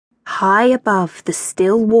High above the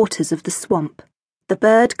still waters of the swamp, the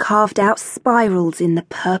bird carved out spirals in the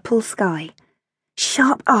purple sky,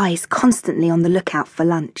 sharp eyes constantly on the lookout for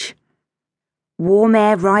lunch. Warm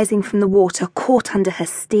air rising from the water caught under her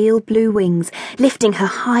steel blue wings, lifting her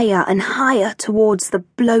higher and higher towards the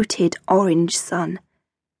bloated orange sun.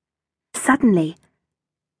 Suddenly,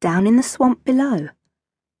 down in the swamp below,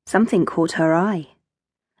 something caught her eye.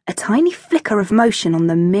 A tiny flicker of motion on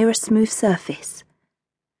the mirror-smooth surface.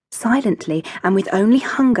 Silently, and with only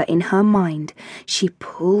hunger in her mind, she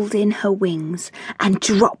pulled in her wings and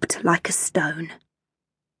dropped like a stone.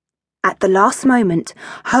 At the last moment,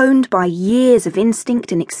 honed by years of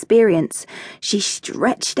instinct and experience, she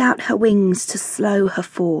stretched out her wings to slow her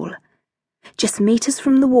fall. Just meters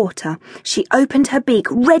from the water, she opened her beak,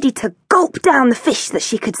 ready to gulp down the fish that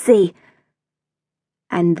she could see.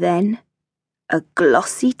 And then a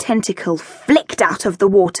glossy tentacle flicked out of the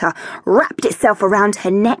water, wrapped itself around her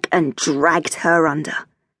neck and dragged her under.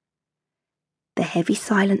 The heavy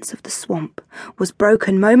silence of the swamp was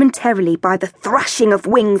broken momentarily by the thrashing of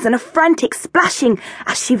wings and a frantic splashing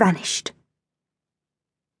as she vanished.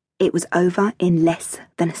 It was over in less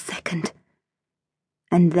than a second.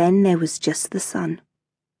 And then there was just the sun,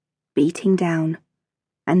 beating down,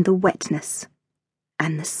 and the wetness,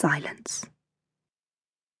 and the silence.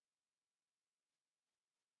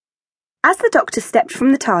 As the doctor stepped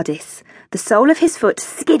from the TARDIS, the sole of his foot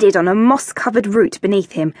skidded on a moss-covered root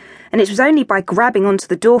beneath him, and it was only by grabbing onto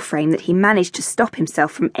the doorframe that he managed to stop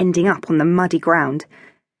himself from ending up on the muddy ground.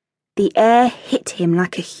 The air hit him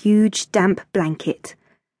like a huge damp blanket.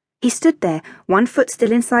 He stood there, one foot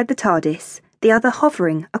still inside the TARDIS, the other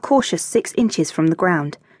hovering a cautious 6 inches from the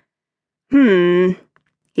ground.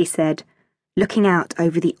 He said, looking out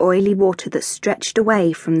over the oily water that stretched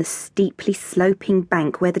away from the steeply sloping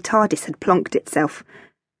bank where the TARDIS had plonked itself.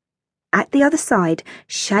 At the other side,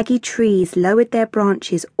 shaggy trees lowered their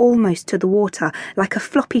branches almost to the water, like a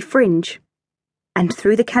floppy fringe. And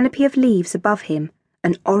through the canopy of leaves above him,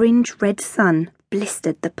 an orange-red sun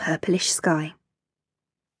blistered the purplish sky.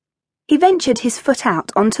 He ventured his foot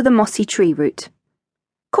out onto the mossy tree root.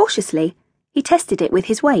 Cautiously, he tested it with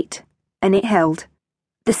his weight, and it held.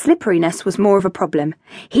 The slipperiness was more of a problem.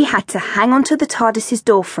 He had to hang onto the TARDIS's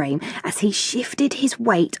doorframe as he shifted his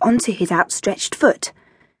weight onto his outstretched foot.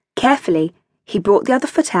 Carefully, he brought the other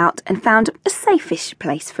foot out and found a safe-ish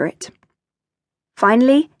place for it.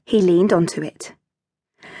 Finally, he leaned onto it.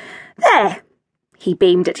 There! He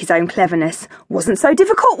beamed at his own cleverness. Wasn't so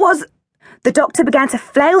difficult, was... The doctor began to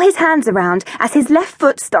flail his hands around as his left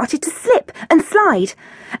foot started to slip and slide,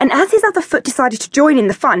 and as his other foot decided to join in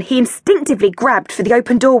the fun, he instinctively grabbed for the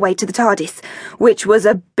open doorway to the TARDIS, which was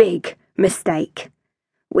a big mistake.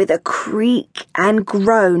 With a creak and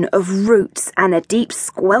groan of roots and a deep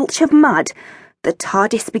squelch of mud, the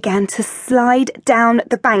TARDIS began to slide down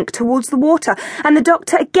the bank towards the water, and the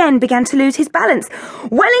doctor again began to lose his balance.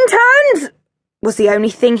 "Wellingtons!" was the only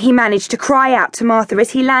thing he managed to cry out to Martha as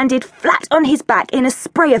he landed flat on his back in a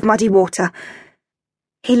spray of muddy water.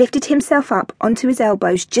 He lifted himself up onto his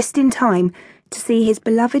elbows just in time to see his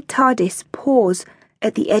beloved TARDIS pause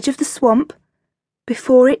at the edge of the swamp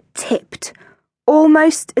before it tipped,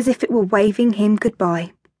 almost as if it were waving him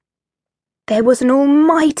goodbye. There was an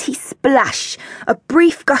almighty splash, a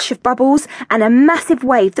brief gush of bubbles, and a massive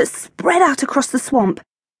wave that spread out across the swamp.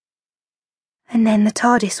 And then the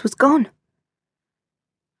TARDIS was gone.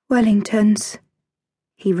 "Wellingtons,"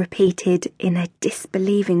 he repeated in a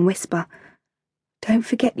disbelieving whisper. "Don't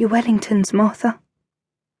forget your Wellingtons, Martha."